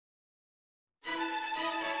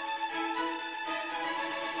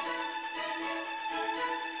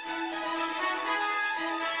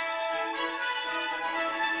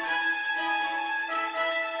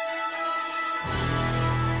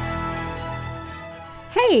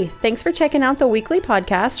Hey, thanks for checking out the weekly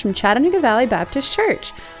podcast from Chattanooga Valley Baptist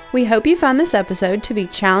Church. We hope you found this episode to be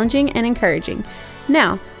challenging and encouraging.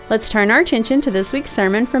 Now, let's turn our attention to this week's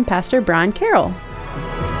sermon from Pastor Brian Carroll.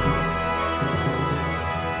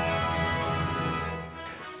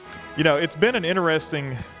 You know, it's been an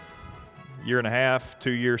interesting year and a half,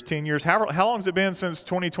 2 years, 10 years. How long has it been since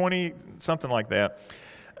 2020? Something like that.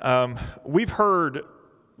 We've heard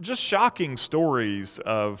just shocking stories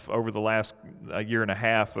of over the last year and a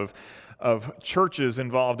half of churches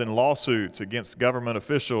involved in lawsuits against government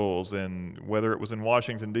officials, and whether it was in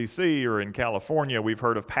Washington, D.C. or in California. We've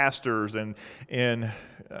heard of pastors in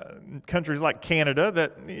countries like Canada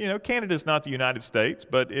that, you know, Canada is not the United States,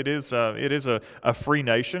 but it is a free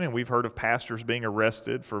nation, and we've heard of pastors being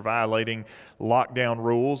arrested for violating lockdown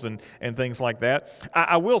rules and things like that.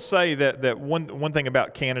 I will say that one thing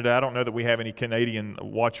about Canada, I don't know that we have any Canadian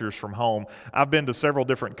watchers from home. I've been to several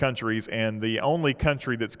different countries, and the only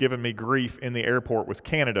country that's given me grief in the airport was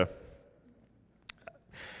Canada.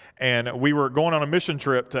 And we were going on a mission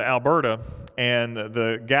trip to Alberta, and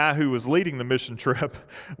the guy who was leading the mission trip,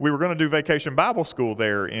 we were going to do Vacation Bible School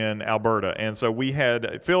there in Alberta. And so we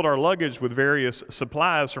had filled our luggage with various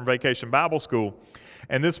supplies from Vacation Bible School.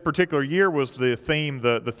 And this particular year was the theme.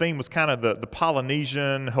 The theme was kind of the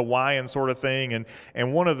Polynesian, Hawaiian sort of thing.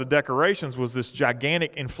 And one of the decorations was this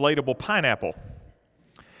gigantic inflatable pineapple.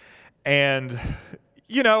 And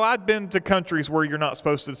you know, I'd been to countries where you're not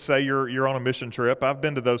supposed to say you're on a mission trip. I've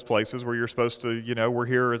been to those places where you're supposed to, you know, we're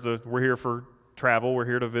here for travel, we're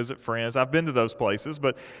here to visit friends. I've been to those places,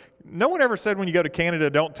 but no one ever said when you go to Canada,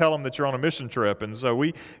 don't tell them that you're on a mission trip. And so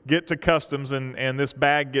we get to customs, and this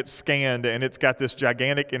bag gets scanned, and it's got this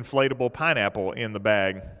gigantic inflatable pineapple in the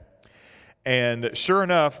bag. And sure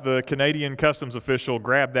enough, the Canadian customs official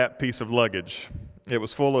grabbed that piece of luggage. It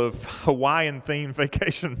was full of Hawaiian-themed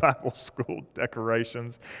Vacation Bible School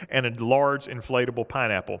decorations and a large inflatable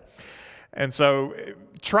pineapple. And so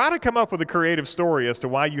try to come up with a creative story as to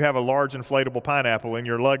why you have a large inflatable pineapple in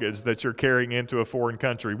your luggage that you're carrying into a foreign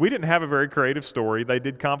country. We didn't have a very creative story. They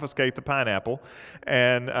did confiscate the pineapple,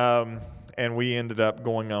 and we ended up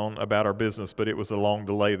going on about our business, but it was a long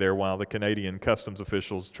delay there while the Canadian customs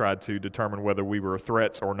officials tried to determine whether we were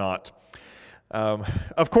threats or not.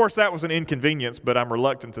 Of course, that was an inconvenience, but I'm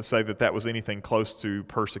reluctant to say that was anything close to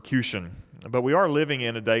persecution. But we are living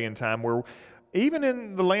in a day and time where, even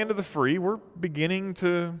in the land of the free, we're beginning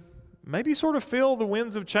to maybe sort of feel the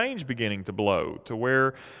winds of change beginning to blow, to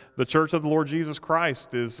where the Church of the Lord Jesus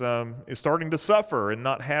Christ is starting to suffer and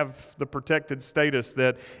not have the protected status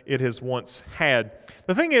that it has once had.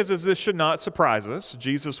 The thing is this should not surprise us.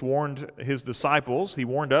 Jesus warned his disciples. He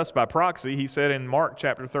warned us by proxy. He said in Mark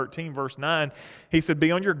chapter 13, verse 9, he said,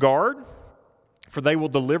 "Be on your guard, for they will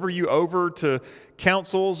deliver you over to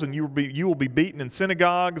councils, and you will be beaten in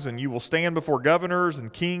synagogues, and you will stand before governors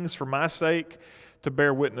and kings for my sake, to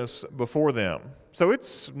bear witness before them." So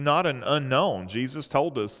it's not an unknown. Jesus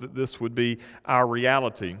told us that this would be our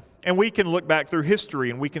reality. And we can look back through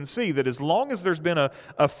history and we can see that as long as there's been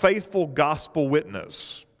a faithful gospel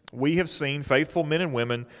witness, we have seen faithful men and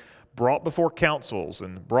women brought before councils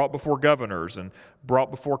and brought before governors and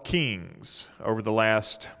brought before kings over the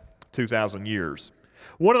last 2,000 years.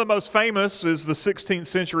 One of the most famous is the 16th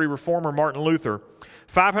century reformer Martin Luther.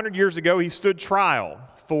 500 years ago, he stood trial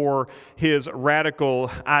for his radical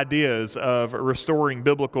ideas of restoring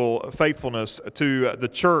biblical faithfulness to the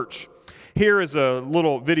church. Here is a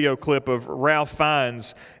little video clip of Ralph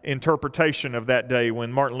Fiennes' interpretation of that day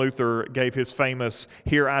when Martin Luther gave his famous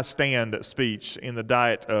 "Here I Stand" speech in the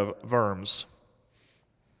Diet of Worms.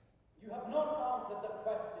 You have not answered the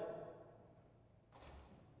question.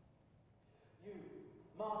 You,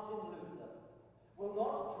 Martin Luther, will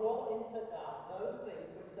not draw into doubt those things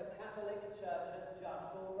which the Catholic Church has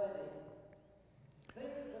judged already.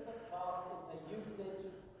 Things that have passed into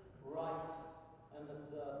usage, rite, and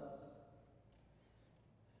observance.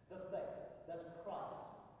 The faith that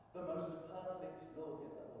Christ, the most perfect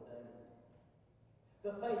lawgiver, ordained.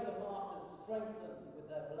 The faith the martyrs strengthened with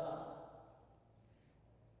their blood.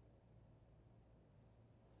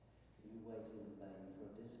 You wait in vain for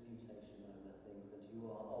a disputation over things that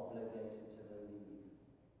you are obligated to believe.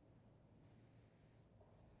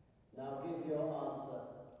 Now give your answer.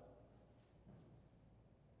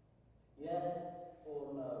 Yes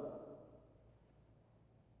or no?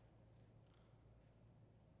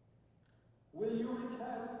 Will you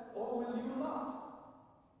recant or will you not?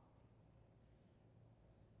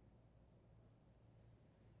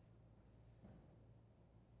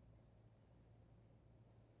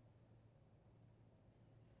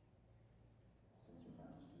 Since your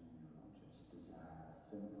Majesty and your Lordships desire a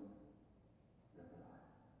simple reply.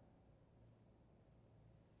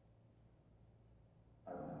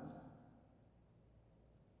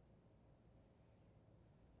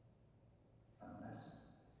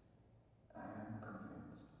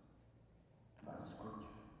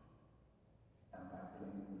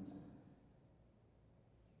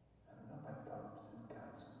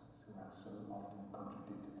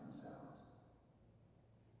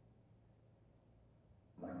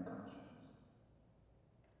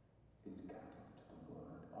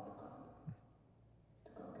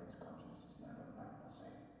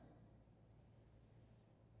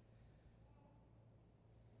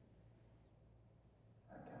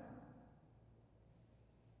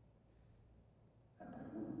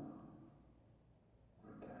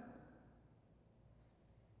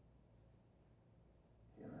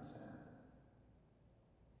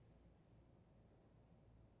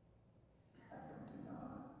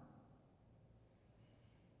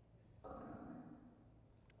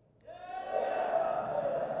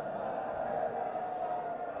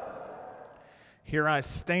 Here I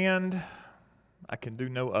stand, I can do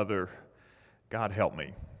no other. God help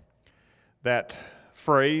me. That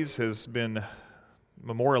phrase has been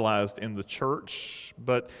memorialized in the church,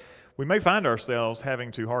 but we may find ourselves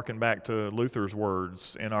having to hearken back to Luther's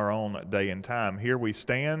words in our own day and time. Here we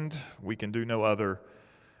stand, we can do no other.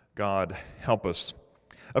 God help us.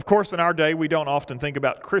 Of course, in our day, we don't often think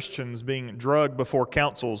about Christians being drugged before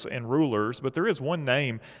councils and rulers, but there is one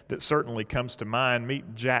name that certainly comes to mind.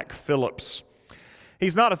 Meet Jack Phillips.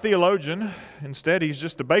 He's not a theologian. Instead, he's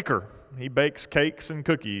just a baker. He bakes cakes and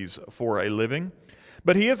cookies for a living.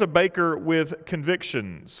 But he is a baker with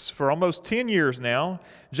convictions. For almost 10 years now,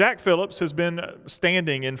 Jack Phillips has been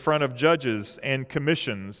standing in front of judges and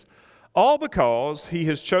commissions, all because he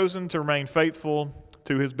has chosen to remain faithful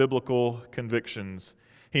to his biblical convictions.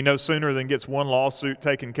 He no sooner than gets one lawsuit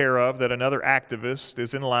taken care of that another activist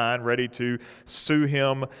is in line ready to sue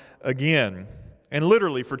him again. And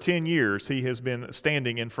literally for 10 years, he has been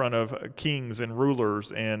standing in front of kings and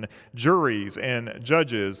rulers and juries and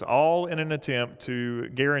judges, all in an attempt to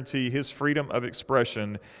guarantee his freedom of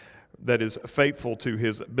expression that is faithful to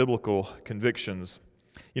his biblical convictions.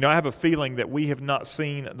 You know, I have a feeling that we have not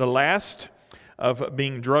seen the last of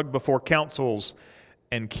being drugged before councils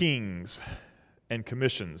and kings and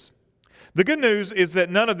commissions. The good news is that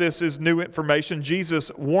none of this is new information.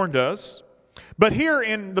 Jesus warned us. But here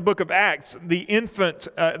in the book of Acts,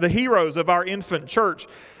 the heroes of our infant church,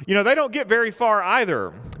 you know, they don't get very far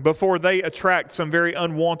either before they attract some very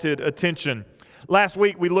unwanted attention. Last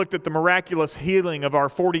week, we looked at the miraculous healing of our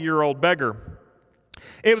 40-year-old beggar.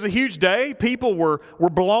 It was a huge day. People were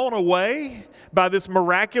blown away by this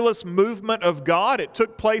miraculous movement of God. It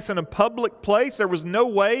took place in a public place. There was no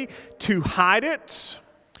way to hide it.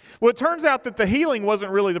 Well, it turns out that the healing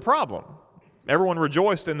wasn't really the problem. Everyone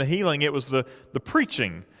rejoiced in the healing. It was the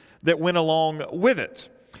preaching that went along with it.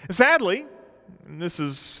 Sadly, and this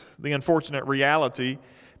is the unfortunate reality,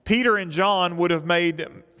 Peter and John would have made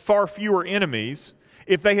far fewer enemies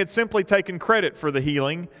if they had simply taken credit for the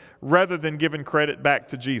healing rather than given credit back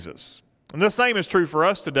to Jesus. And the same is true for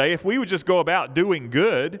us today. If we would just go about doing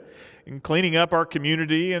good and cleaning up our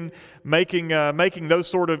community and making those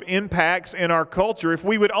sort of impacts in our culture, if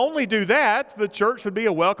we would only do that, the church would be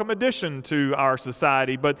a welcome addition to our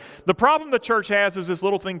society. But the problem the church has is this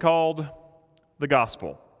little thing called the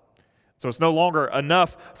gospel. So it's no longer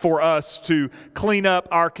enough for us to clean up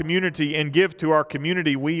our community and give to our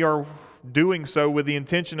community. We are doing so with the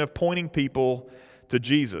intention of pointing people to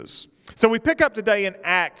Jesus. So we pick up today in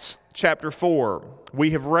Acts chapter 4.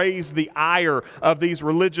 We have raised the ire of these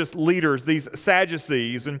religious leaders, these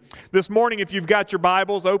Sadducees. And this morning, if you've got your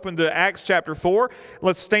Bibles open to Acts chapter 4,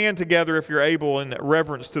 let's stand together if you're able in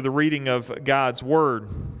reverence to the reading of God's Word.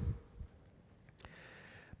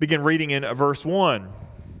 Begin reading in verse 1.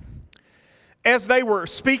 As they were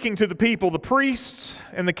speaking to the people, the priests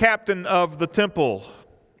and the captain of the temple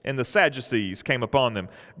and the Sadducees came upon them,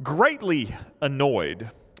 greatly annoyed,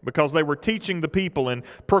 because they were teaching the people and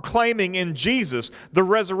proclaiming in Jesus the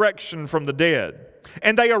resurrection from the dead.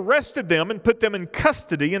 And they arrested them and put them in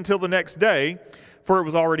custody until the next day, for it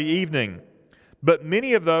was already evening. But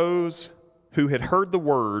many of those who had heard the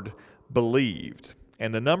word believed,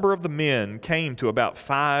 and the number of the men came to about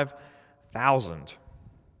 5,000.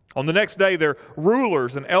 On the next day, their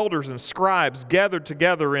rulers and elders and scribes gathered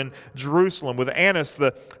together in Jerusalem with Annas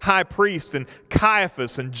the high priest and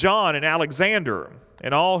Caiaphas and John and Alexander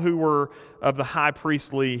and all who were of the high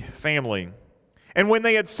priestly family. And when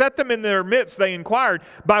they had set them in their midst, they inquired,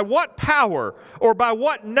 "By what power or by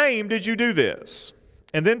what name did you do this?"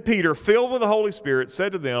 And then Peter, filled with the Holy Spirit,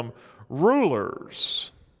 said to them,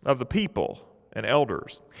 "Rulers of the people and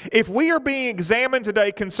elders, if we are being examined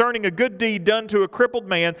today concerning a good deed done to a crippled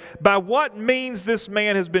man, by what means this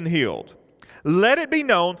man has been healed, let it be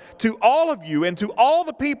known to all of you and to all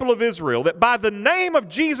the people of Israel that by the name of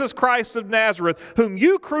Jesus Christ of Nazareth, whom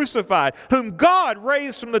you crucified, whom God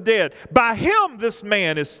raised from the dead, by him this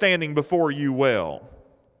man is standing before you well.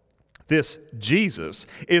 This Jesus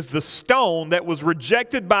is the stone that was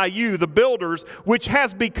rejected by you, the builders, which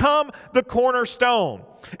has become the cornerstone.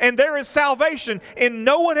 And there is salvation in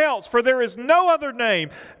no one else, for there is no other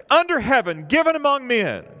name under heaven given among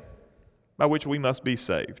men by which we must be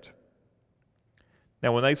saved."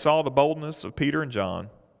 Now when they saw the boldness of Peter and John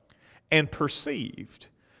and perceived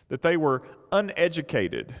that they were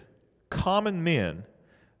uneducated, common men,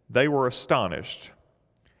 they were astonished,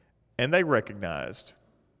 and they recognized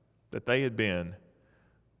that they had been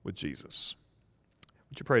with Jesus.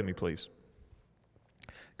 Would you pray with me, please?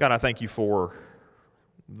 God, I thank you for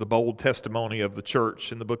the bold testimony of the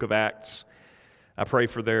church in the book of Acts. I pray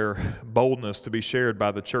for their boldness to be shared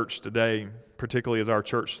by the church today, particularly as our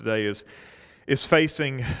church today is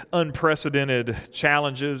facing unprecedented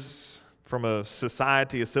challenges from a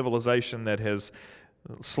society, a civilization that has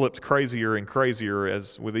slipped crazier and crazier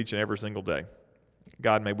as with each and every single day.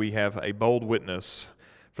 God, may we have a bold witness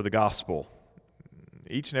for the gospel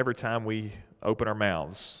each and every time we open our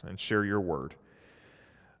mouths and share your word.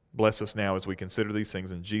 Bless us now as we consider these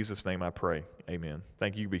things. In Jesus' name I pray. Amen.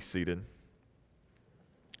 Thank you. Be seated.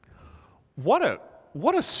 What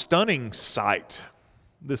a stunning sight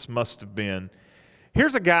this must have been.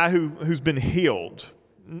 Here's a guy who's been healed.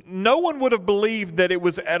 No one would have believed that it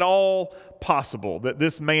was at all possible that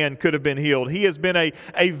this man could have been healed. He has been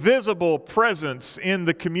a visible presence in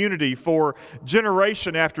the community for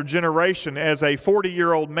generation after generation as a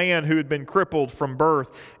 40-year-old man who had been crippled from birth.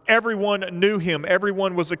 Everyone knew him.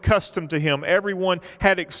 Everyone was accustomed to him. Everyone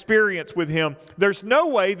had experience with him. There's no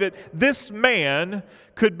way that this man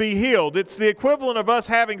could be healed. It's the equivalent of us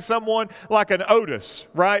having someone like an Otis,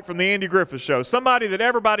 right, from the Andy Griffith Show. Somebody that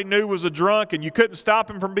everybody knew was a drunk and you couldn't stop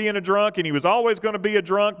him from being a drunk and he was always going to be a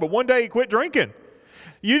drunk, but one day he quit drinking.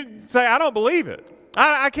 You'd say, I don't believe it.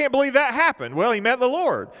 I can't believe that happened. Well, he met the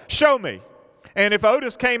Lord. Show me. And if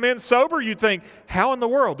Otis came in sober, you'd think, how in the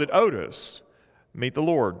world did Otis meet the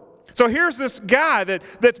Lord? So here's this guy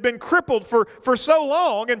that's been crippled for so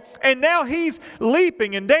long, and now he's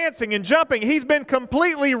leaping and dancing and jumping. He's been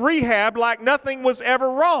completely rehabbed like nothing was ever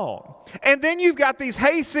wrong. And then you've got these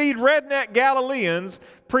hayseed redneck Galileans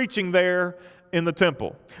preaching there in the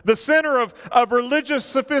temple. The center of religious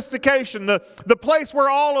sophistication, the place where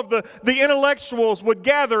all of the intellectuals would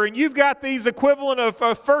gather, and you've got these equivalent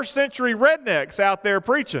of first century rednecks out there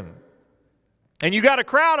preaching. And you got a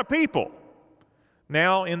crowd of people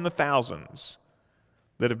now in the thousands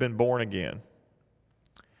that have been born again.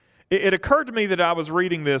 It occurred to me that I was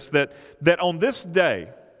reading this, that on this day,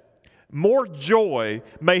 more joy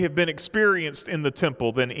may have been experienced in the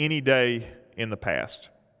temple than any day in the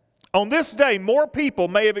past. On this day, more people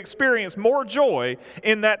may have experienced more joy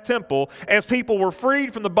in that temple as people were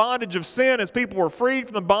freed from the bondage of sin, as people were freed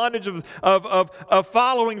from the bondage of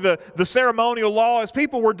following the ceremonial law, as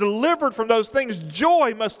people were delivered from those things.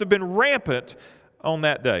 Joy must have been rampant on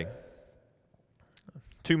that day.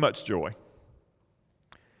 Too much joy.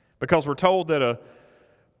 Because we're told that a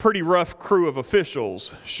pretty rough crew of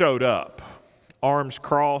officials showed up, arms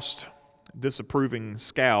crossed, disapproving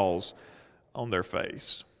scowls on their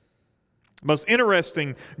face. The most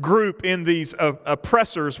interesting group in these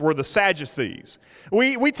oppressors were the Sadducees.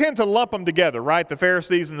 We tend to lump them together, right? The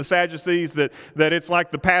Pharisees and the Sadducees, that it's like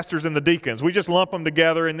the pastors and the deacons. We just lump them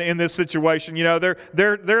together in this situation. You know, they're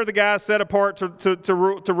the guys set apart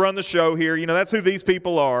to run the show here. You know, that's who these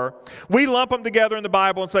people are. We lump them together in the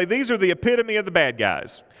Bible and say, these are the epitome of the bad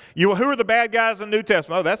guys. Who are the bad guys in the New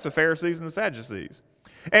Testament? Oh, that's the Pharisees and the Sadducees.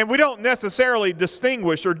 And we don't necessarily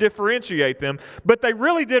distinguish or differentiate them, but they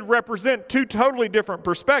really did represent two totally different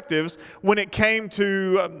perspectives when it came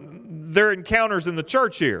to their encounters in the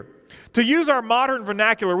church here. To use our modern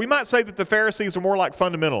vernacular, we might say that the Pharisees are more like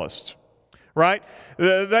fundamentalists, right?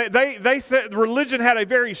 They said religion had a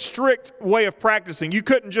very strict way of practicing. You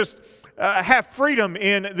couldn't just have freedom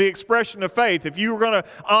in the expression of faith. If you were going to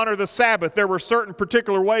honor the Sabbath, there were certain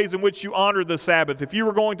particular ways in which you honored the Sabbath. If you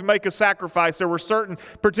were going to make a sacrifice, there were certain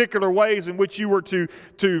particular ways in which you were to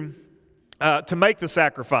make the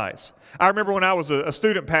sacrifice. I remember when I was a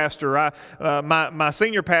student pastor, my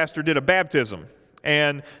senior pastor did a baptism.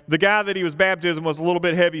 And the guy that he was baptizing was a little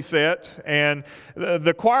bit heavy set, and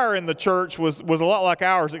the choir in the church was a lot like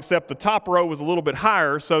ours, except the top row was a little bit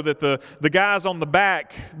higher, so that the guys on the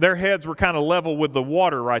back, their heads were kind of level with the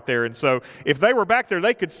water right there. And so if they were back there,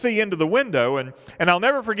 they could see into the window. And I'll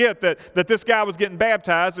never forget that this guy was getting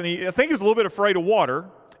baptized, and I think he was a little bit afraid of water.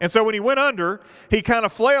 And so when he went under, he kind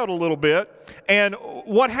of flailed a little bit. And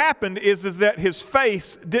what happened is that his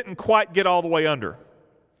face didn't quite get all the way under.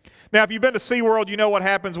 Now, if you've been to SeaWorld, you know what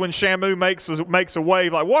happens when Shamu makes a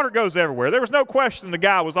wave. Like, water goes everywhere. There was no question the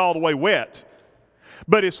guy was all the way wet.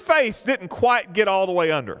 But his face didn't quite get all the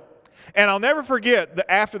way under. And I'll never forget that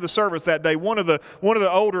after the service that day, one of the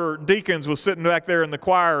older deacons was sitting back there in the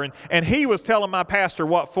choir, and he was telling my pastor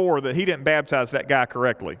what for, that he didn't baptize that guy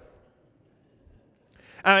correctly.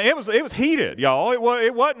 It was heated, y'all.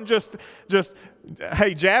 It wasn't just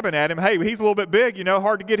hey, jabbing at him. Hey, he's a little bit big, you know,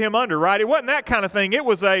 hard to get him under, right? It wasn't that kind of thing. It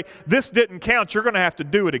was this didn't count. You're going to have to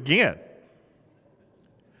do it again.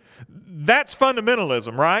 That's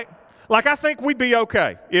fundamentalism, right? Like, I think we'd be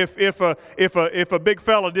okay if a big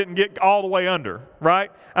fella didn't get all the way under,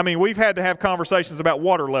 right? I mean, we've had to have conversations about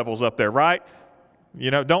water levels up there, right?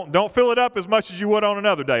 You know, don't fill it up as much as you would on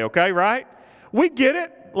another day, okay, right? We get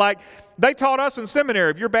it. Like, they taught us in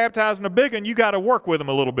seminary, if you're baptizing a big one, you got to work with them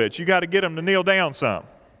a little bit. You got to get them to kneel down some.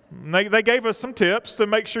 And they gave us some tips to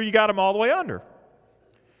make sure you got them all the way under.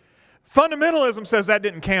 Fundamentalism says that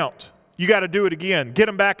didn't count. You got to do it again. Get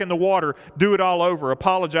them back in the water. Do it all over.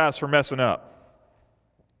 Apologize for messing up.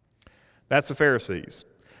 That's the Pharisees.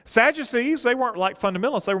 Sadducees, they weren't like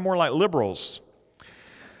fundamentalists. They were more like liberals.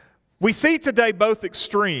 We see today both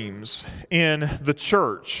extremes in the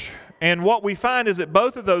church. And what we find is that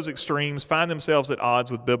both of those extremes find themselves at odds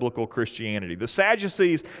with biblical Christianity. The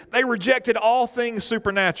Sadducees, they rejected all things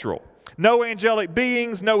supernatural. No angelic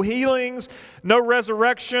beings, no healings, no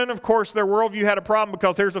resurrection. Of course, their worldview had a problem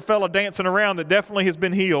because there's a fella dancing around that definitely has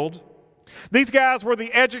been healed. These guys were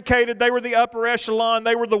the educated, they were the upper echelon,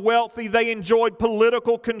 they were the wealthy, they enjoyed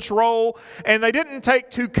political control, and they didn't take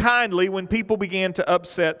too kindly when people began to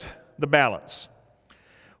upset the balance.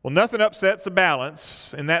 Well, nothing upsets the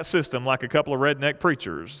balance in that system like a couple of redneck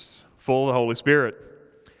preachers full of the Holy Spirit.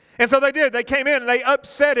 And so they did. They came in and they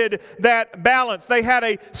upsetted that balance. They had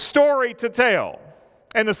a story to tell.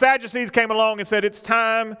 And the Sadducees came along and said, it's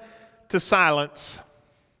time to silence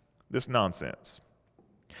this nonsense.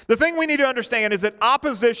 The thing we need to understand is that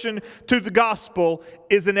opposition to the gospel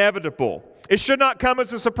is inevitable. It should not come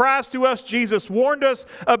as a surprise to us. Jesus warned us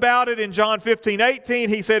about it in John 15:18.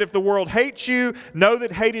 He said, if the world hates you, know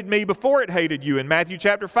that it hated me before it hated you. In Matthew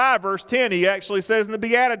chapter 5, verse 10, he actually says in the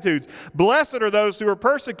Beatitudes, blessed are those who are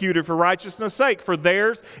persecuted for righteousness' sake, for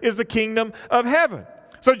theirs is the kingdom of heaven.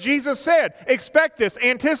 So Jesus said, expect this,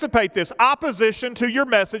 anticipate this. Opposition to your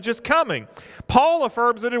message is coming. Paul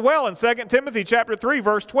affirms it as well in 2 Timothy chapter 3,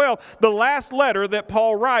 verse 12. The last letter that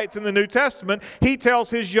Paul writes in the New Testament, he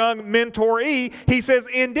tells his young mentoree, he says,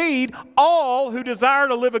 indeed, all who desire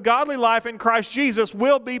to live a godly life in Christ Jesus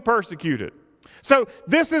will be persecuted. So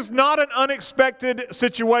this is not an unexpected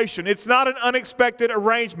situation. It's not an unexpected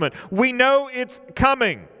arrangement. We know it's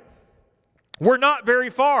coming. We're not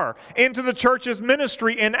very far into the church's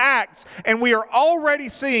ministry in Acts, and we are already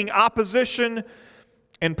seeing opposition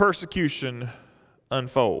and persecution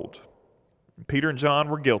unfold. Peter and John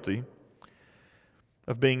were guilty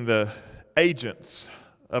of being the agents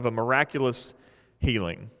of a miraculous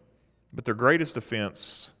healing, but their greatest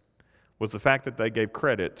offense was the fact that they gave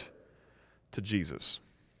credit to Jesus.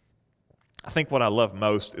 I think what I love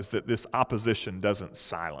most is that this opposition doesn't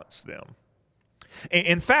silence them.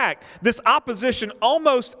 In fact, this opposition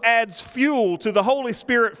almost adds fuel to the Holy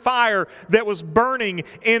Spirit fire that was burning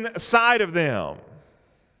inside of them.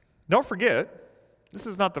 Don't forget, this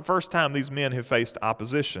is not the first time these men have faced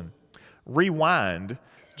opposition. Rewind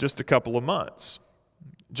just a couple of months.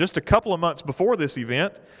 Just a couple of months before this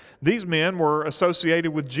event, these men were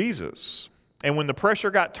associated with Jesus. And when the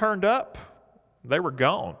pressure got turned up, they were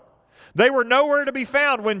gone. They were nowhere to be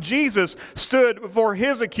found when Jesus stood before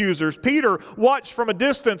his accusers. Peter watched from a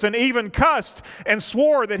distance and even cussed and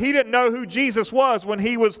swore that he didn't know who Jesus was when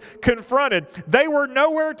he was confronted. They were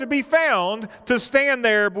nowhere to be found to stand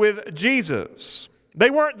there with Jesus. They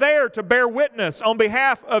weren't there to bear witness on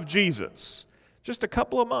behalf of Jesus. Just a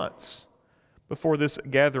couple of months before this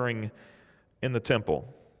gathering in the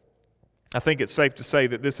temple. I think it's safe to say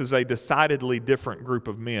that this is a decidedly different group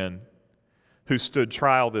of men who stood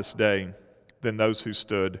trial this day than those who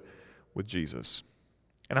stood with Jesus.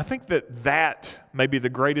 And I think that may be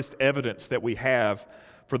the greatest evidence that we have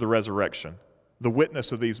for the resurrection. The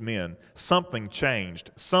witness of these men. Something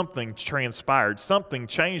changed. Something transpired. Something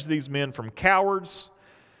changed these men from cowards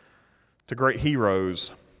to great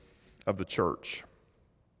heroes of the church.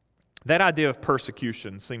 That idea of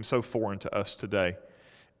persecution seems so foreign to us today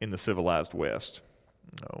in the civilized West.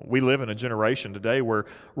 We live in a generation today where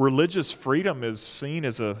religious freedom is seen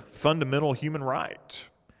as a fundamental human right.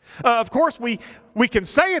 Of course, we can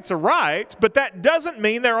say it's a right, but that doesn't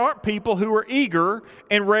mean there aren't people who are eager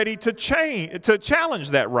and ready to challenge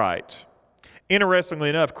that right. Interestingly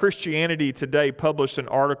enough, Christianity Today published an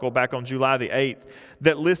article back on July the 8th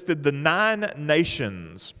that listed the 9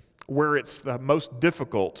 nations where it's the most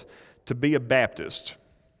difficult to be a Baptist.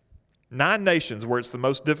 9 nations where it's the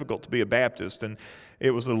most difficult to be a Baptist, and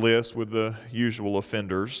it was a list with the usual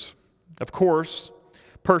offenders. Of course,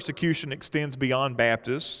 persecution extends beyond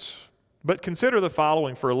Baptists, but consider the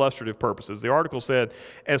following for illustrative purposes. The article said,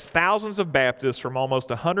 as thousands of Baptists from almost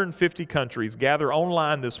 150 countries gather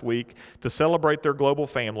online this week to celebrate their global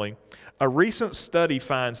family, a recent study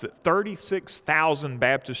finds that 36,000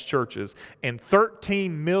 Baptist churches and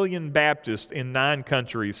 13 million Baptists in 9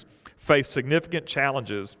 countries face significant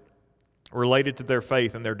challenges related to their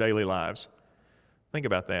faith in their daily lives. Think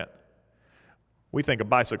about that. We think a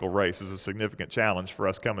bicycle race is a significant challenge for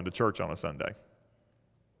us coming to church on a Sunday.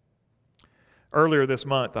 Earlier this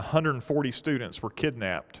month, 140 students were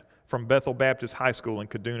kidnapped from Bethel Baptist High School in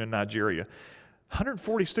Kaduna, Nigeria.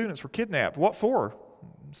 140 students were kidnapped. What for?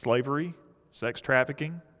 Slavery, sex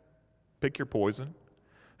trafficking, pick your poison.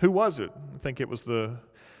 Who was it? I think it was the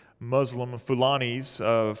Muslim Fulanis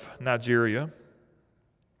of Nigeria.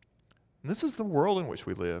 And this is the world in which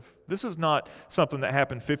we live. This is not something that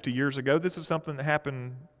happened 50 years ago. This is something that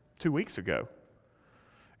happened 2 weeks ago.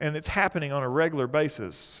 And it's happening on a regular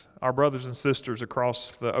basis. Our brothers and sisters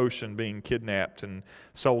across the ocean being kidnapped and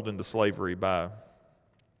sold into slavery by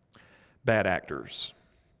bad actors.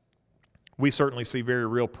 We certainly see very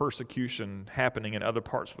real persecution happening in other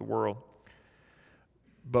parts of the world.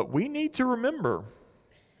 But we need to remember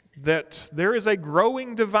that there is a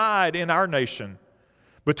growing divide in our nation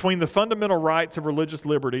between the fundamental rights of religious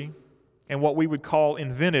liberty and what we would call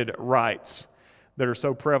invented rights that are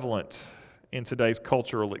so prevalent in today's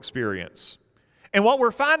cultural experience. And what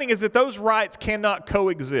we're finding is that those rights cannot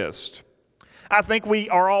coexist. I think we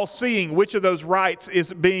are all seeing which of those rights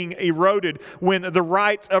is being eroded when the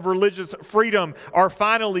rights of religious freedom are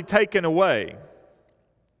finally taken away.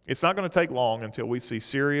 It's not going to take long until we see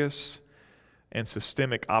serious and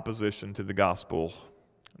systemic opposition to the gospel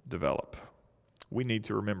develop. We need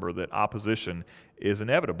to remember that opposition is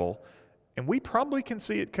inevitable, and we probably can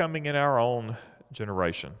see it coming in our own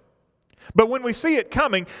generation. But when we see it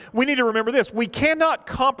coming, we need to remember this. We cannot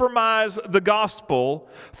compromise the gospel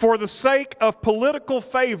for the sake of political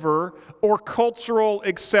favor or cultural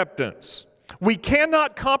acceptance. We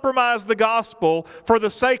cannot compromise the gospel for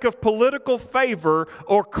the sake of political favor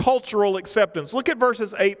or cultural acceptance. Look at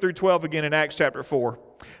verses 8 through 12 again in Acts chapter 4.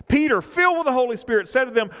 Peter, filled with the Holy Spirit, said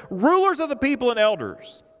to them, "Rulers of the people and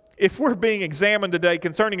elders, if we're being examined today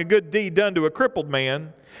concerning a good deed done to a crippled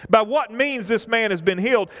man, by what means this man has been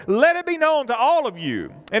healed, let it be known to all of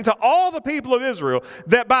you and to all the people of Israel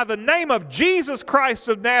that by the name of Jesus Christ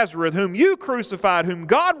of Nazareth, whom you crucified, whom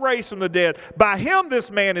God raised from the dead, by him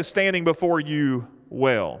this man is standing before you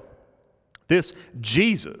well. This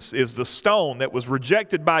Jesus is the stone that was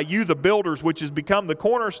rejected by you, the builders, which has become the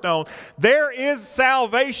cornerstone. There is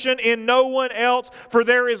salvation in no one else, for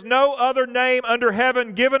there is no other name under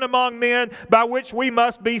heaven given among men by which we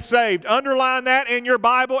must be saved." Underline that in your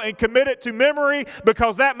Bible and commit it to memory,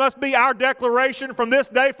 because that must be our declaration from this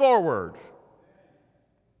day forward.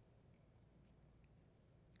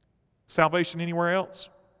 Salvation anywhere else?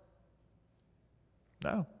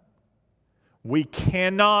 No. We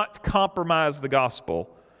cannot compromise the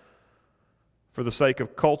gospel for the sake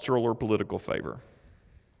of cultural or political favor.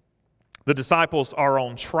 The disciples are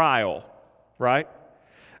on trial, right?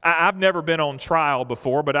 I've never been on trial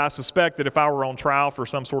before, but I suspect that if I were on trial for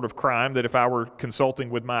some sort of crime, that if I were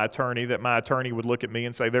consulting with my attorney, that my attorney would look at me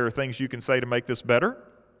and say, there are things you can say to make this better,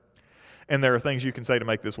 and there are things you can say to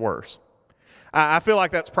make this worse. I feel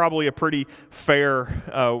like that's probably a pretty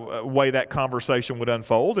fair way that conversation would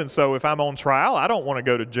unfold. And so if I'm on trial, I don't want to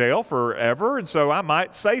go to jail forever. And so I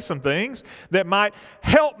might say some things that might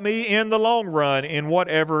help me in the long run in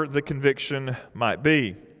whatever the conviction might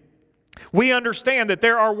be. We understand that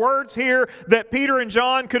there are words here that Peter and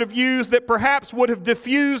John could have used that perhaps would have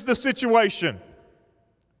diffused the situation.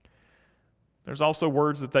 There's also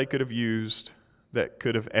words that they could have used that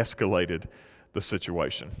could have escalated the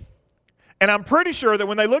situation. And I'm pretty sure that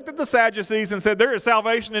when they looked at the Sadducees and said, there is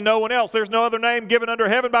salvation in no one else, there's no other name given under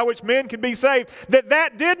heaven by which men can be saved,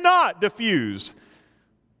 that did not diffuse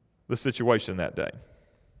the situation that day.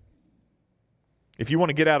 If you want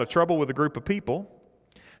to get out of trouble with a group of people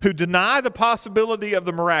who deny the possibility of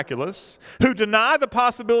the miraculous, who deny the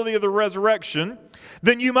possibility of the resurrection,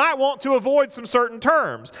 then you might want to avoid some certain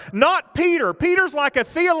terms. Not Peter. Peter's like a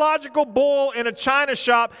theological bull in a china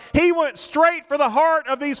shop. He went straight for the heart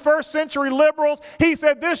of these first century liberals. He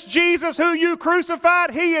said, this Jesus who you crucified,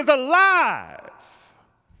 he is alive.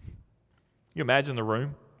 You imagine the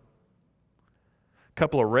room? A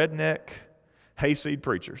couple of redneck hayseed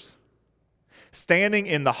preachers standing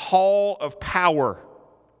in the hall of power.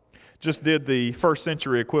 Just did the first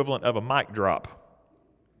century equivalent of a mic drop,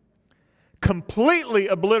 completely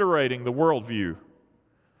obliterating the worldview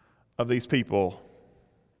of these people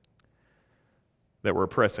that were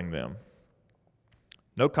oppressing them.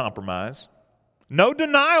 No compromise. No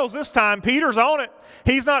denials this time. Peter's on it.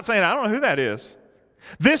 He's not saying, I don't know who that is.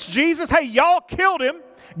 This Jesus, hey, y'all killed him.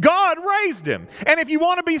 God raised him. And if you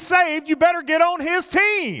want to be saved, you better get on his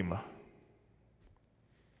team.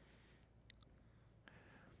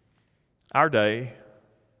 Our day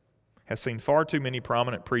has seen far too many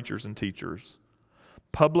prominent preachers and teachers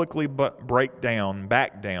publicly back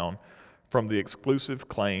down from the exclusive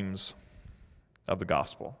claims of the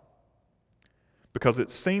gospel. because it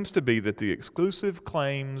seems to be that the exclusive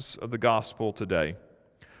claims of the gospel today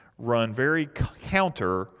run very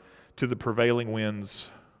counter to the prevailing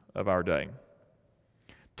winds of our day.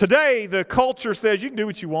 Today, the culture says you can do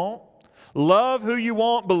what you want, love who you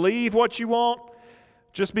want, believe what you want,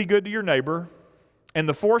 just be good to your neighbor, and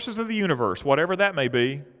the forces of the universe, whatever that may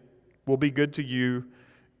be, will be good to you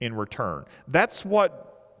in return. That's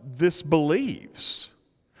what this believes.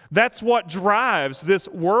 That's what drives this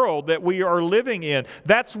world that we are living in.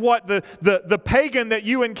 That's what the pagan that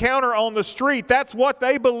you encounter on the street, that's what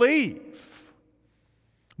they believe.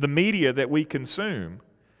 The media that we consume,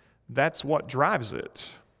 that's what drives it.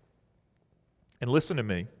 And listen to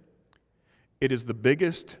me, it is the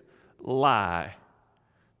biggest lie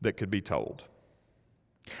that could be told.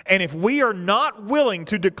 And if we are not willing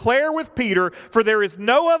to declare with Peter, for there is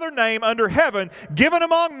no other name under heaven given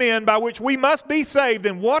among men by which we must be saved,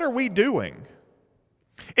 then what are we doing?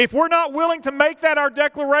 If we're not willing to make that our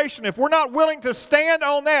declaration, if we're not willing to stand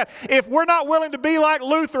on that, if we're not willing to be like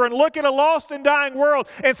Luther and look at a lost and dying world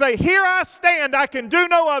and say, here I stand, I can do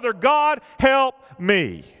no other, God help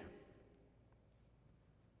me,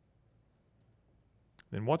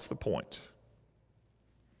 then what's the point?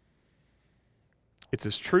 It's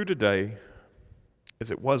as true today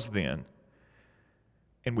as it was then,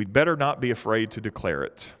 and we'd better not be afraid to declare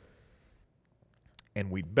it, and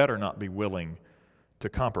we'd better not be willing to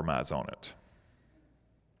compromise on it.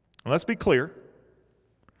 And let's be clear,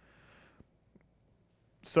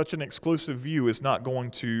 such an exclusive view is not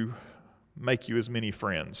going to make you as many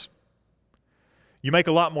friends. You make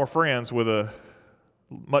a lot more friends with a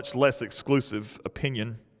much less exclusive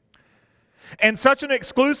opinion. And such an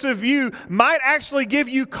exclusive view might actually give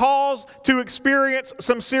you cause to experience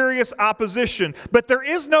some serious opposition. But there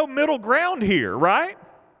is no middle ground here, right?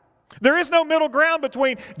 There is no middle ground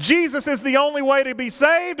between Jesus is the only way to be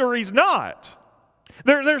saved or he's not.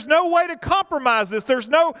 There's no way to compromise this. There's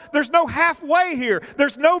no halfway here.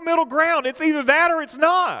 There's no middle ground. It's either that or it's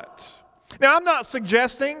not. Now, I'm not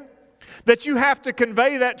suggesting that you have to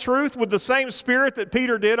convey that truth with the same spirit that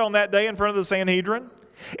Peter did on that day in front of the Sanhedrin.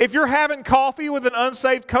 If you're having coffee with an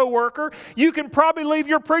unsaved coworker, you can probably leave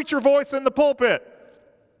your preacher voice in the pulpit.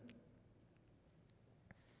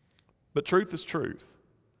 But truth is truth.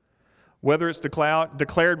 Whether it's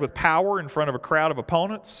declared with power in front of a crowd of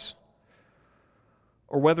opponents,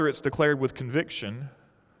 or whether it's declared with conviction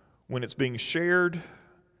when it's being shared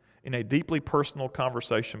in a deeply personal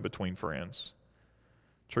conversation between friends,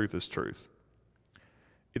 truth is truth.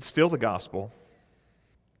 It's still the gospel.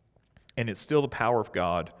 And it's still the power of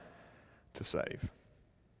God to save.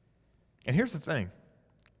 And here's the thing.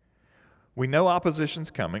 We know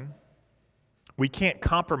opposition's coming. We can't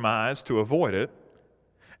compromise to avoid it.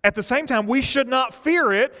 At the same time, we should not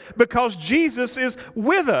fear it because Jesus is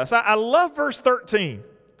with us. I love verse 13.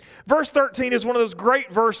 Verse 13 is one of those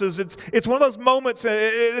great verses. It's one of those moments,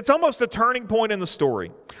 it's almost a turning point in the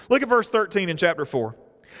story. Look at verse 13 in chapter 4.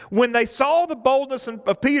 When they saw the boldness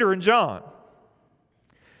of Peter and John,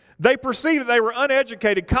 they perceived that they were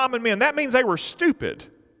uneducated, common men. That means they were stupid.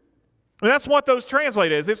 And that's what those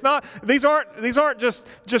translate as. It's not. These aren't just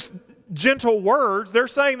gentle words. They're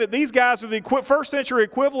saying that these guys are the first century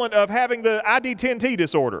equivalent of having the ID10T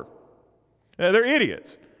disorder. They're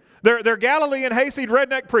idiots. They're Galilean hayseed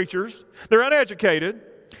redneck preachers. They're uneducated,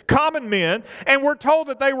 common men, and we're told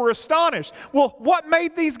that they were astonished. Well, what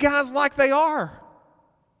made these guys like they are?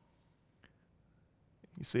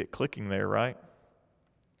 You see it clicking there, right?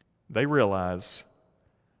 They realize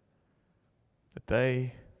that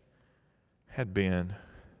they had been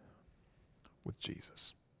with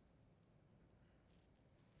Jesus.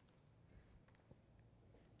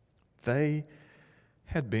 They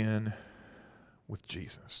had been with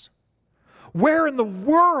Jesus. Where in the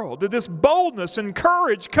world did this boldness and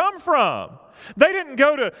courage come from? They didn't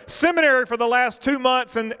go to seminary for the last 2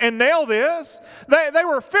 months and nail this. They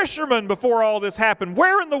were fishermen before all this happened.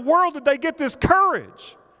 Where in the world did they get this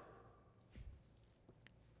courage?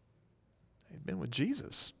 They'd been with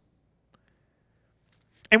Jesus.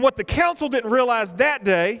 And what the council didn't realize that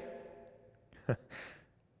day,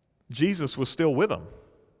 Jesus was still with them.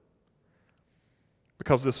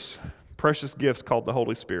 Because this precious gift called the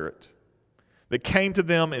Holy Spirit that came to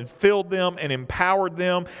them and filled them and empowered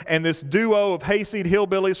them, and this duo of hayseed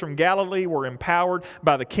hillbillies from Galilee were empowered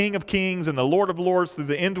by the King of Kings and the Lord of Lords through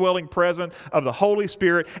the indwelling presence of the Holy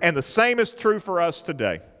Spirit, and the same is true for us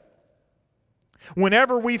today.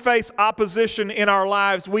 Whenever we face opposition in our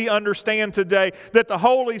lives, we understand today that the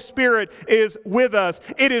Holy Spirit is with us.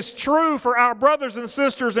 It is true for our brothers and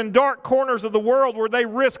sisters in dark corners of the world where they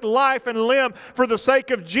risk life and limb for the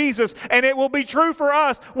sake of Jesus. And it will be true for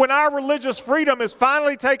us when our religious freedom is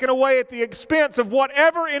finally taken away at the expense of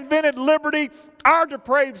whatever invented liberty our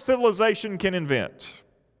depraved civilization can invent.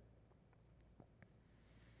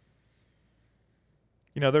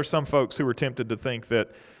 You know, there's some folks who are tempted to think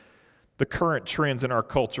that the current trends in our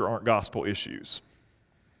culture aren't gospel issues.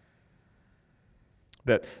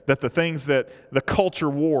 That the things that the culture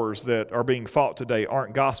wars that are being fought today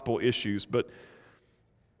aren't gospel issues. But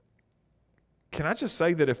can I just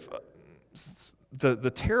say that if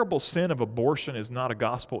the terrible sin of abortion is not a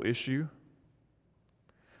gospel issue,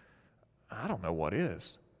 I don't know what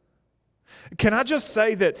is. Can I just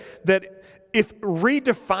say that if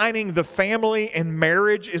redefining the family and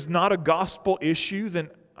marriage is not a gospel issue, then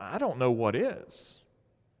I don't know what is.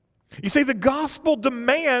 You see, the gospel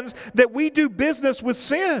demands that we do business with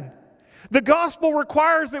sin. The gospel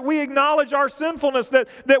requires that we acknowledge our sinfulness,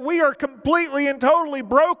 that we are completely and totally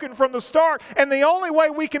broken from the start. And the only way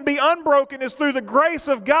we can be unbroken is through the grace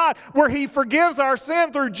of God, where He forgives our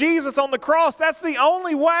sin through Jesus on the cross. That's the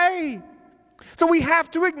only way. So we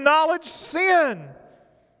have to acknowledge sin.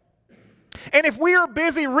 And if we are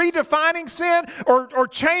busy redefining sin or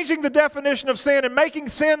changing the definition of sin and making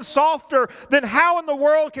sin softer, then how in the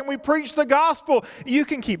world can we preach the gospel? You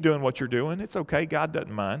can keep doing what you're doing. It's okay. God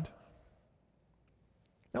doesn't mind.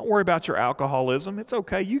 Don't worry about your alcoholism. It's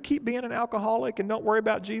okay. You keep being an alcoholic and don't worry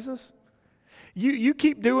about Jesus. You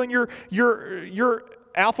keep doing your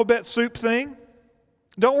alphabet soup thing.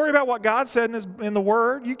 Don't worry about what God said in the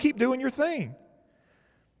Word. You keep doing your thing.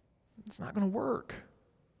 It's not going to work.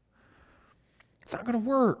 It's not going to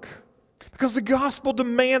work because the gospel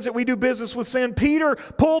demands that we do business with sin. Peter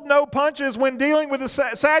pulled no punches when dealing with the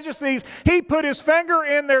Sadducees. He put his finger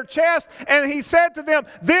in their chest and he said to them,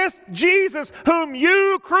 "This Jesus whom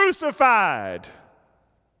you crucified."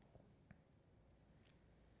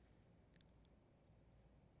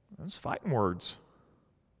 Those fighting words.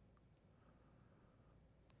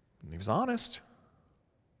 And he was honest.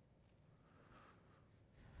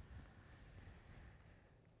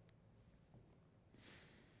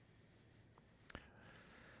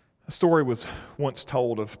 A story was once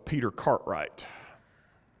told of Peter Cartwright.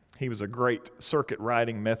 He was a great circuit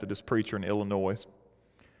riding Methodist preacher in Illinois.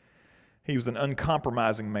 He was an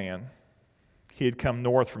uncompromising man. He had come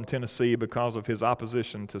north from Tennessee because of his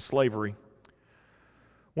opposition to slavery.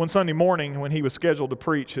 One Sunday morning, when he was scheduled to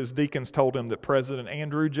preach, his deacons told him that President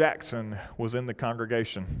Andrew Jackson was in the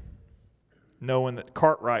congregation. Knowing that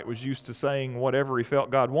Cartwright was used to saying whatever he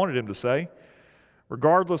felt God wanted him to say,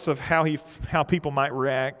 regardless of how people might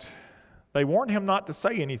react, they warned him not to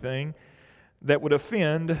say anything that would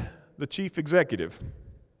offend the chief executive.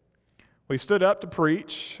 Well, he stood up to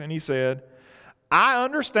preach and he said, "I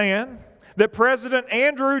understand that President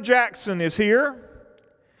Andrew Jackson is here,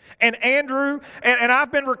 and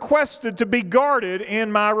I've been requested to be guarded in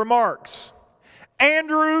my remarks.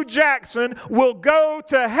 Andrew Jackson will go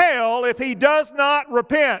to hell if he does not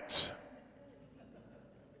repent."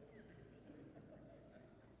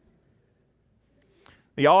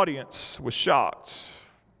 The audience was shocked.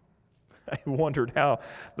 They wondered how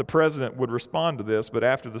the president would respond to this, but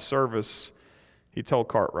after the service, he told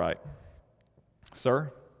Cartwright,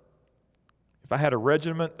 "Sir, if I had a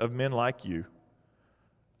regiment of men like you,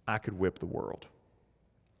 I could whip the world."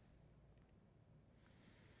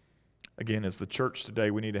 Again, as the church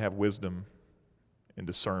today, we need to have wisdom and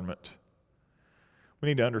discernment. We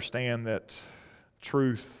need to understand that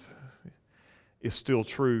truth is still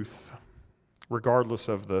truth, regardless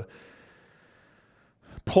of the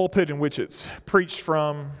pulpit in which it's preached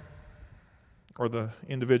from or the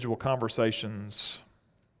individual conversations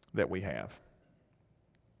that we have.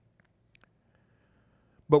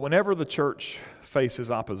 But whenever the church faces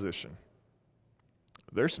opposition,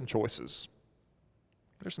 there's some choices.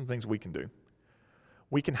 There's some things we can do.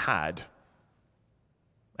 We can hide.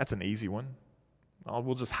 That's an easy one.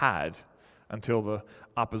 We'll just hide until the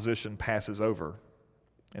opposition passes over.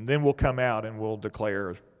 And then we'll come out and we'll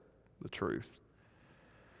declare the truth.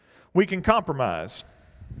 We can compromise.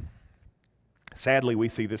 Sadly, we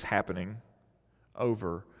see this happening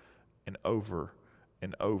over and over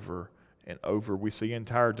and over and over. We see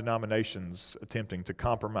entire denominations attempting to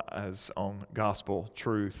compromise on gospel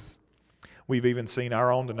truth. We've even seen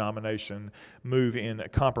our own denomination move in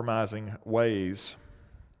compromising ways.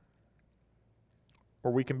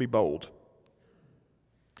 Or we can be bold.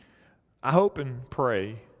 I hope and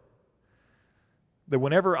pray that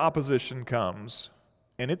whenever opposition comes,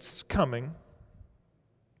 and it's coming,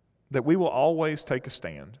 that we will always take a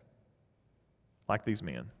stand like these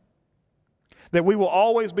men. That we will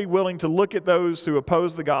always be willing to look at those who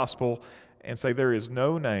oppose the gospel and say, there is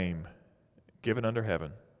no name given under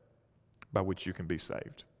heaven by which you can be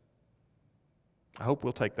saved. I hope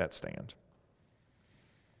we'll take that stand.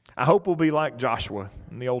 I hope we'll be like Joshua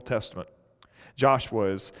in the Old Testament.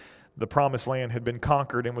 Joshua, as the promised land had been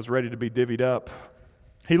conquered and was ready to be divvied up,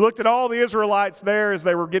 he looked at all the Israelites there as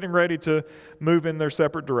they were getting ready to move in their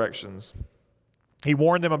separate directions. He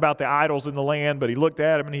warned them about the idols in the land, but he looked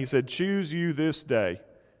at them and he said, choose you this day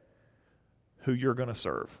who you're going to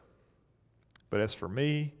serve. But as for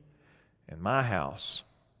me and my house,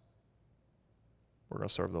 we're going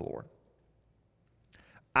to serve the Lord.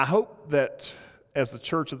 I hope that as the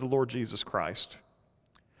church of the Lord Jesus Christ,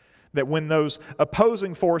 that when those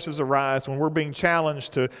opposing forces arise, when we're being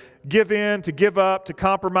challenged to give in, to give up, to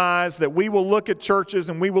compromise, that we will look at churches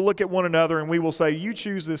and we will look at one another and we will say, you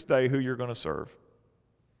choose this day who you're going to serve.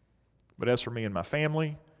 But as for me and my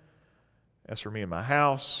family, as for me and my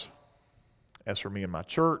house, as for me and my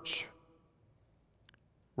church,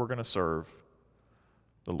 we're going to serve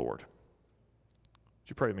the Lord. Would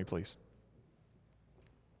you pray with me, please?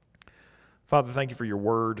 Father, thank you for your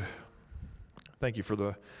word. Thank you for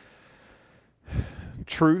the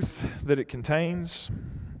truth that it contains.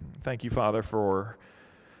 Thank you, Father, for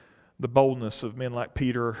the boldness of men like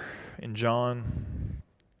Peter and John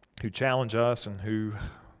who challenge us and who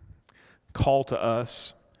call to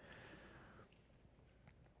us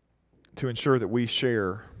to ensure that we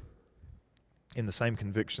share in the same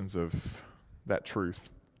convictions of that truth.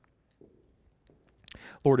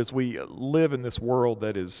 Lord, as we live in this world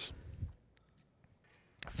that is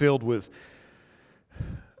filled with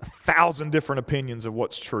 1,000 different opinions of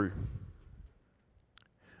what's true.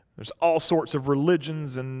 There's all sorts of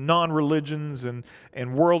religions and non-religions and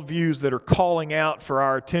worldviews that are calling out for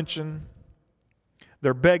our attention.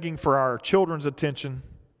 They're begging for our children's attention.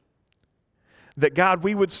 That God,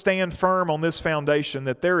 we would stand firm on this foundation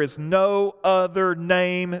that there is no other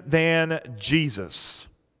name than Jesus.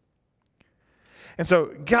 And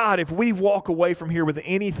so, God, if we walk away from here with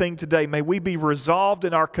anything today, may we be resolved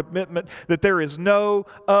in our commitment that there is no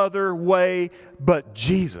other way but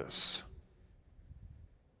Jesus.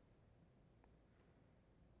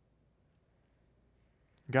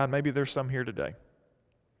 God, maybe there's some here today,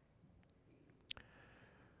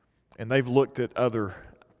 and they've looked at other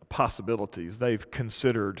possibilities. They've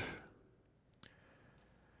considered,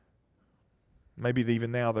 maybe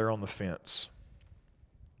even now they're on the fence.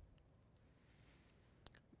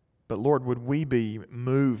 But Lord, would we be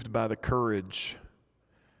moved by the courage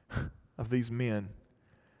of these men?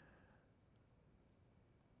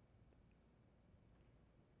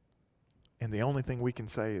 And the only thing we can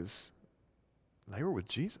say is, they were with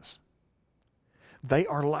Jesus. They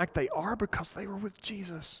are like they are because they were with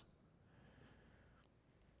Jesus.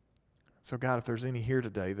 So God, if there's any here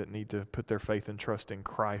today that need to put their faith and trust in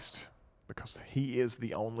Christ because He is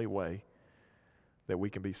the only way that we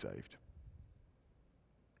can be saved,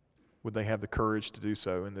 would they have the courage to do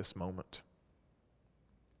so in this moment?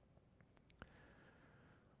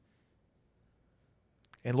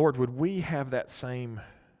 And Lord, would we have that same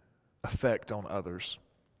effect on others?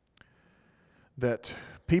 That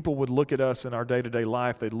people would look at us in our day-to-day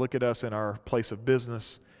life, they'd look at us in our place of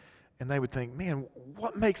business, and they would think, man,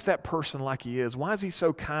 what makes that person like he is? Why is he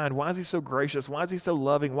so kind? Why is he so gracious? Why is he so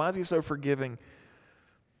loving? Why is he so forgiving?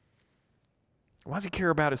 Why does he care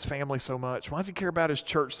about his family so much? Why does he care about his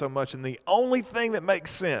church so much? And the only thing that makes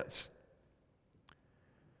sense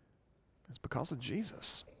is because of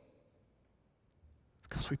Jesus. It's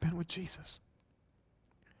because we've been with Jesus.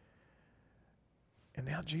 And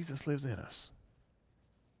now Jesus lives in us.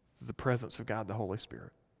 Through the presence of God, the Holy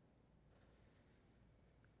Spirit.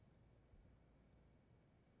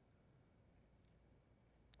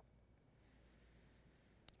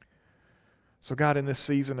 So God, in this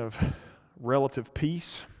season of relative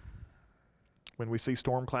peace, when we see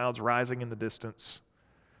storm clouds rising in the distance,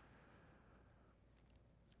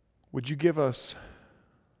 would you give us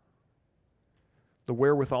the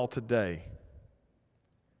wherewithal today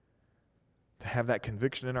to have that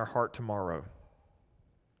conviction in our heart tomorrow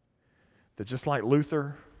that just like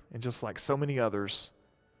Luther and just like so many others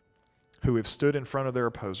who have stood in front of their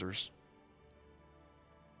opposers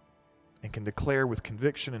and can declare with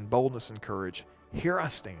conviction and boldness and courage, here I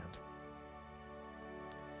stand.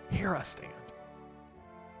 Here I stand.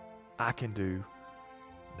 I can do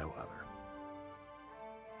no other.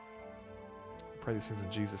 I pray these things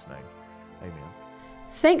in Jesus' name. Amen.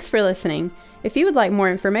 Thanks for listening. If you would like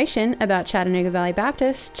more information about Chattanooga Valley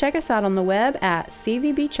Baptist, check us out on the web at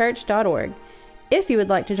cvbchurch.org. If you would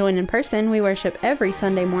like to join in person, we worship every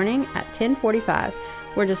Sunday morning at 10:45.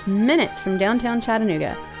 We're just minutes from downtown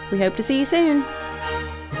Chattanooga. We hope to see you soon.